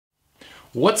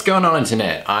What's going on,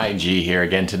 Internet? IG here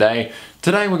again today.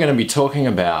 Today we're going to be talking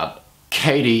about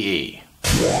KDE.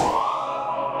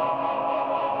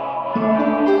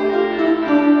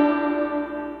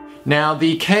 Now,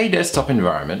 the K desktop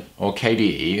environment, or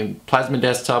KDE, Plasma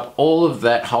desktop, all of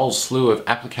that whole slew of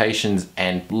applications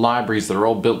and libraries that are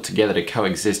all built together to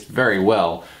coexist very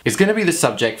well, is going to be the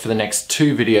subject for the next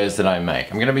two videos that I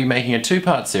make. I'm going to be making a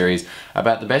two-part series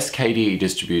about the best KDE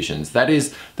distributions. That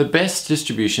is, the best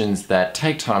distributions that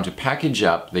take time to package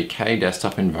up the K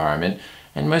desktop environment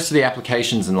and most of the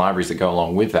applications and libraries that go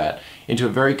along with that into a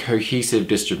very cohesive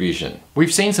distribution.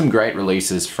 We've seen some great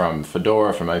releases from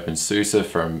Fedora, from OpenSUSE,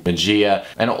 from Mageia,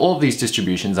 and all of these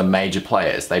distributions are major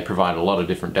players. They provide a lot of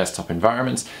different desktop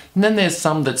environments, and then there's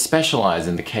some that specialize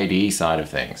in the KDE side of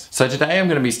things. So today I'm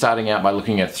going to be starting out by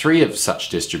looking at three of such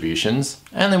distributions,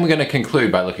 and then we're going to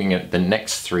conclude by looking at the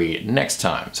next three next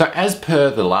time. So as per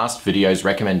the last video's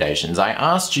recommendations, I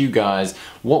asked you guys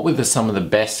what were some of the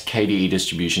best KDE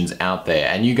distributions out there,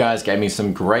 and you guys gave me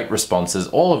some great responses,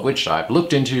 all of which I've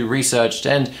looked into, researched,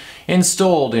 and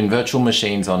installed in virtual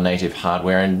machines on native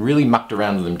hardware and really mucked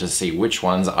around with them to see which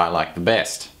ones I like the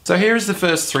best. So here's the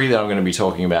first three that I'm going to be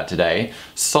talking about today: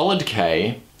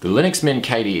 SolidK, the Linux Mint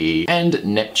KDE, and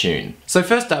Neptune. So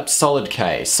first up,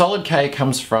 SolidK. SolidK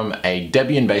comes from a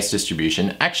Debian-based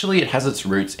distribution. Actually, it has its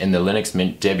roots in the Linux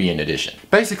Mint Debian edition.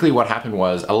 Basically what happened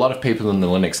was a lot of people in the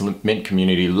Linux Mint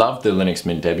community loved the Linux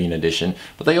Mint Debian edition,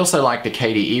 but they also liked the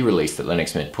KDE release that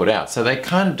Linux Mint put out. So they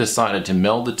kind of decided to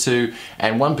meld the two,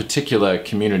 and one particular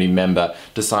community member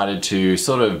decided to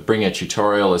sort of bring a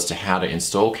tutorial as to how to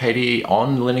install KDE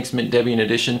on Linux Mint Debian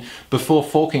edition before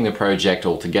forking the project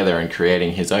altogether and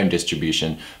creating his own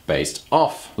distribution based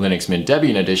off Linux Mint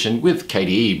Debian edition with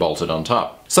KDE bolted on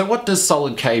top. So what does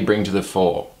SolidK bring to the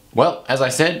fore? Well, as I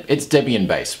said, it's Debian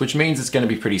based, which means it's going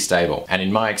to be pretty stable, and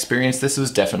in my experience this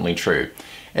was definitely true.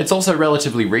 It's also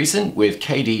relatively recent, with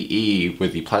KDE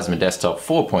with the Plasma desktop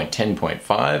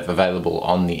 4.10.5 available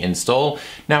on the install.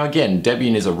 Now again,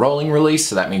 Debian is a rolling release,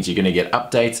 so that means you're going to get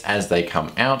updates as they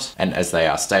come out and as they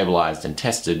are stabilized and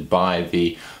tested by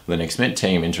the Linux Mint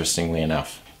team, interestingly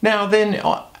enough. Now then,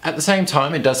 at the same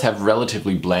time, it does have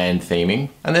relatively bland theming,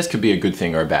 and this could be a good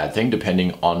thing or a bad thing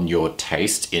depending on your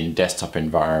taste in desktop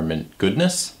environment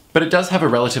goodness. But it does have a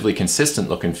relatively consistent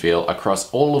look and feel across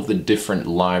all of the different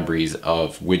libraries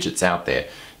of widgets out there.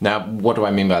 Now, what do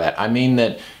I mean by that? I mean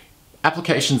that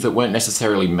applications that weren't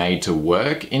necessarily made to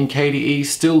work in KDE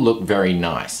still look very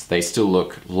nice. They still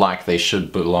look like they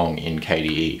should belong in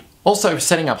KDE. Also,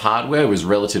 setting up hardware was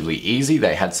relatively easy.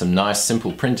 They had some nice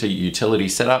simple printer utility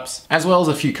setups, as well as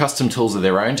a few custom tools of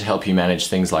their own to help you manage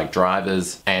things like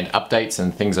drivers and updates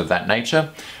and things of that nature.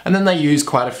 And then they use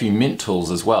quite a few Mint tools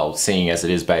as well, seeing as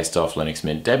it is based off Linux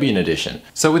Mint Debian edition.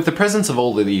 So with the presence of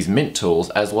all of these Mint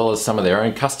tools, as well as some of their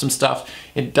own custom stuff,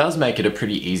 it does make it a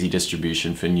pretty easy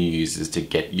distribution for new users to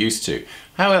get used to.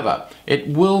 However, it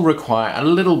will require a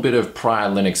little bit of prior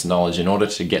Linux knowledge in order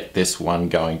to get this one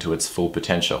going to its full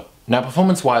potential. Now,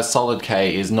 performance-wise,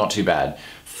 SolidK is not too bad.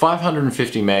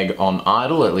 550 meg on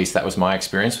idle, at least that was my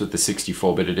experience with the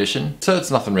 64-bit edition, so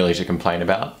it's nothing really to complain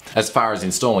about. As far as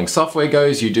installing software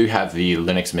goes, you do have the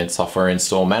Linux Mint Software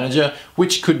Install Manager,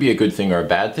 which could be a good thing or a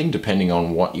bad thing depending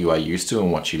on what you are used to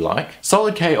and what you like.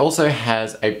 SolidK also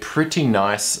has a pretty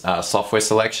nice software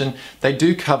selection. They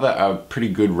do cover a pretty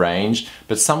good range,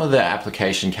 but some of the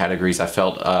application categories I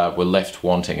felt were left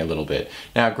wanting a little bit.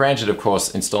 Now granted, of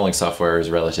course, installing software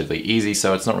is relatively easy,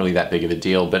 so it's not really that big of a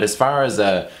deal, but as far as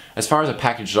a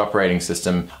packaged operating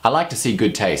system, I like to see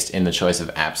good taste in the choice of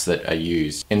apps that are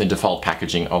used in the default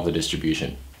packaging of the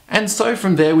distribution. And so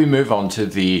from there we move on to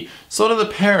the sort of the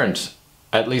parent,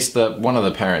 at least one of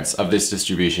the parents of this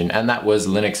distribution, and that was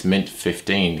Linux Mint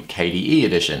 15 KDE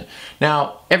edition.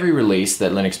 Now, every release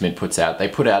that Linux Mint puts out, they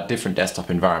put out different desktop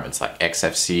environments like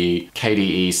XFCE,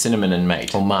 KDE, Cinnamon, and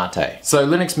Mate, or Mate. So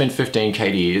Linux Mint 15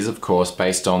 KDE is, of course,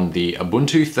 based on the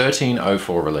Ubuntu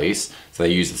 13.04 release, so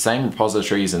they use the same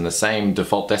repositories and the same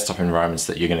default desktop environments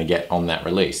that you're going to get on that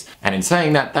release. And in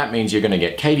saying that, that means you're going to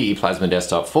get KDE Plasma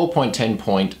Desktop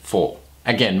 4.10.4.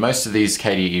 Again, most of these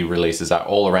KDE releases are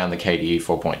all around the KDE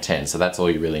 4.10, so that's all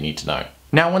you really need to know.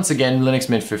 Now, once again, Linux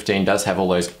Mint 15 does have all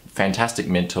those fantastic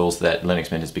Mint tools that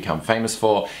Linux Mint has become famous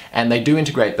for, and they do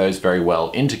integrate those very well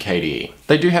into KDE.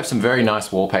 They do have some very nice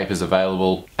wallpapers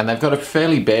available, and they've got a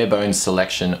fairly bare bones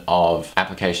selection of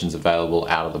applications available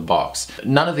out of the box.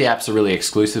 None of the apps are really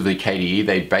exclusively KDE.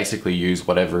 They basically use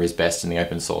whatever is best in the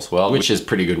open source world, which is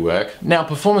pretty good work. Now,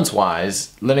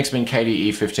 performance-wise, Linux Mint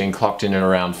KDE 15 clocked in at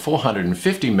around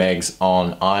 450 megs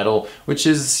on idle, which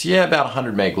is, yeah, about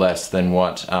 100 meg less than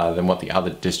what the other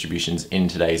distributions in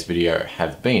today's video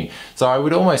have been. 15. So I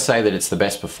would almost say that it's the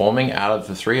best performing out of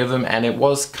the three of them, and it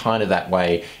was kind of that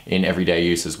way in everyday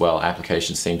use as well.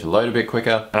 Applications seem to load a bit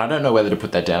quicker, and I don't know whether to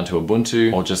put that down to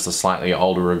Ubuntu or just a slightly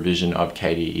older revision of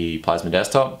KDE Plasma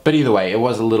Desktop, but either way, it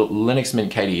was a little, Linux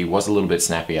Mint KDE was a little bit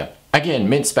snappier. Again,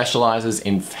 Mint specializes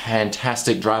in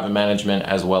fantastic driver management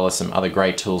as well as some other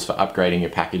great tools for upgrading your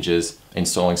packages,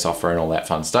 installing software and all that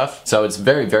fun stuff. So it's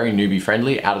very, very newbie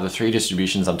friendly. Out of the three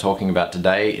distributions I'm talking about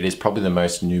today, it is probably the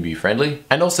most newbie friendly.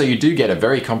 And also you do get a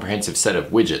very comprehensive set of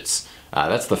widgets.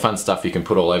 That's the fun stuff you can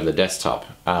put all over the desktop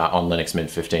on Linux Mint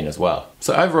 15 as well.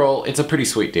 So overall, it's a pretty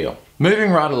sweet deal.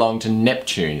 Moving right along to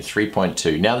Neptune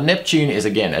 3.2. Now Neptune is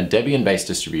again a Debian-based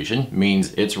distribution,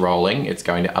 means it's rolling, it's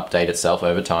going to update itself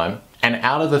over time. And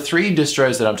out of the three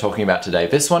distros that I'm talking about today,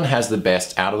 this one has the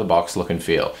best out-of-the-box look and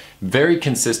feel. Very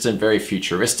consistent, very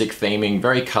futuristic theming,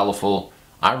 very colorful.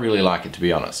 I really like it, to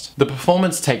be honest. The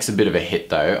performance takes a bit of a hit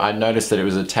though. I noticed that it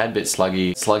was a tad bit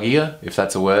sluggier, if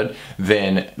that's a word,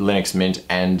 than Linux Mint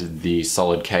and the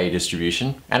SolidK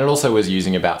distribution. And it also was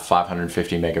using about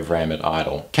 550 meg of RAM at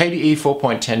idle. KDE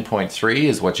 4.10.3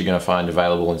 is what you're gonna find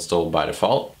available installed by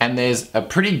default. And there's a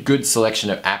pretty good selection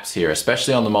of apps here,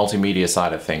 especially on the multimedia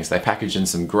side of things. They package in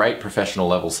some great professional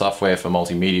level software for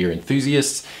multimedia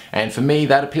enthusiasts. And for me,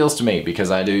 that appeals to me because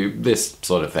I do this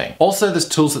sort of thing. Also, the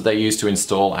tools that they use to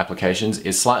install applications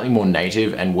is slightly more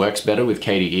native and works better with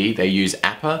KDE. They use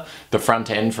Appa, the front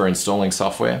end for installing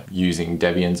software, using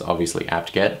Debian's obviously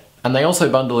apt-get. And they also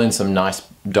bundle in some nice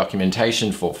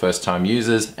documentation for first-time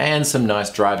users and some nice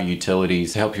driver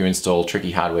utilities to help you install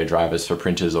tricky hardware drivers for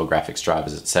printers or graphics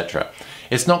drivers, etc.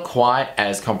 It's not quite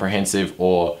as comprehensive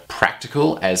or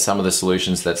practical as some of the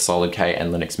solutions that SolidK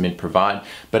and Linux Mint provide,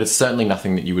 but it's certainly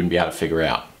nothing that you wouldn't be able to figure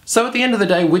out. So at the end of the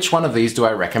day, which one of these do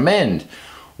I recommend?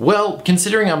 Well,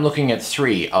 considering I'm looking at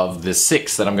 3 of the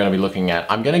 6 that I'm going to be looking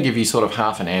at, I'm going to give you sort of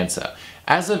half an answer.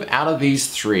 As of out of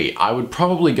these 3, I would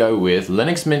probably go with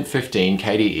Linux Mint 15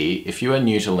 KDE if you are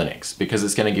new to Linux, because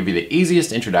it's going to give you the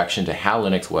easiest introduction to how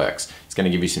Linux works. It's going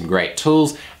to give you some great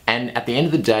tools, and at the end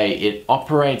of the day, it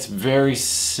operates very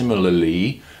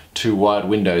similarly to what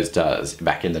Windows does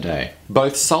back in the day.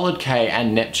 Both SolidK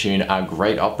and Neptune are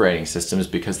great operating systems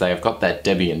because they have got that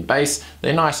Debian base,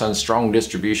 they're nice and strong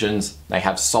distributions, they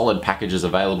have solid packages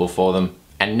available for them,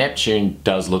 and Neptune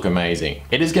does look amazing.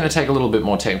 It is going to take a little bit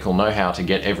more technical know-how to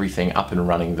get everything up and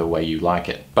running the way you like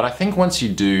it, but I think once you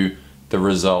do, the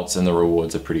results and the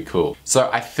rewards are pretty cool. So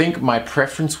I think my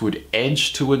preference would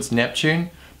edge towards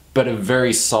Neptune, but a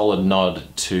very solid nod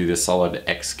to the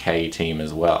SolidXK team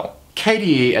as well.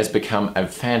 KDE has become a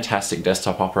fantastic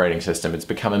desktop operating system. It's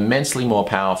become immensely more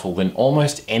powerful than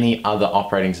almost any other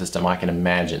operating system I can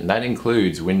imagine. That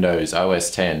includes Windows,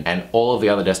 OS X, and all of the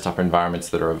other desktop environments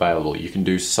that are available. You can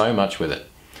do so much with it.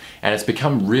 And it's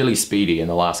become really speedy in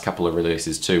the last couple of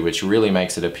releases too, which really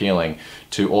makes it appealing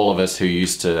to all of us who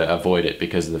used to avoid it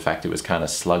because of the fact it was kind of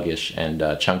sluggish and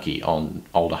chunky on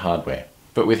older hardware.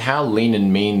 But with how lean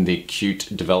and mean the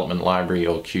Qt development library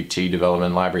or Qt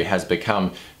development library has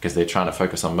become, because they're trying to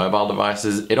focus on mobile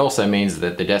devices, it also means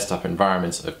that the desktop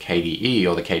environments of KDE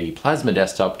or the KDE Plasma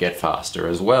desktop get faster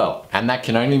as well. And that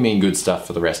can only mean good stuff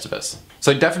for the rest of us.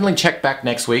 So definitely check back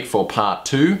next week for part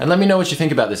 2 and let me know what you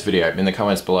think about this video in the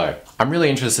comments below. I'm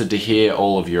really interested to hear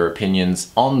all of your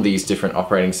opinions on these different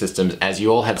operating systems, as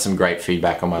you all had some great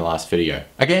feedback on my last video.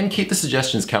 Again, keep the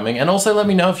suggestions coming, and also let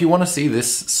me know if you want to see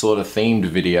this sort of themed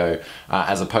video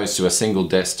as opposed to a single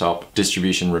desktop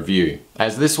distribution review,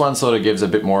 as this one sort of gives a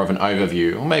bit more of an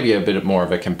overview, or maybe a bit more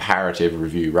of a comparative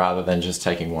review rather than just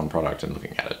taking one product and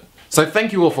looking at it. So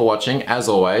thank you all for watching, as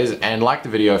always, and like the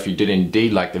video if you did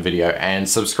indeed like the video, and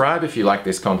subscribe if you like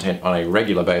this content on a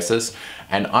regular basis,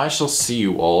 and I shall see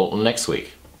you all next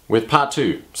week with part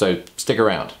 2, so stick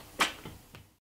around.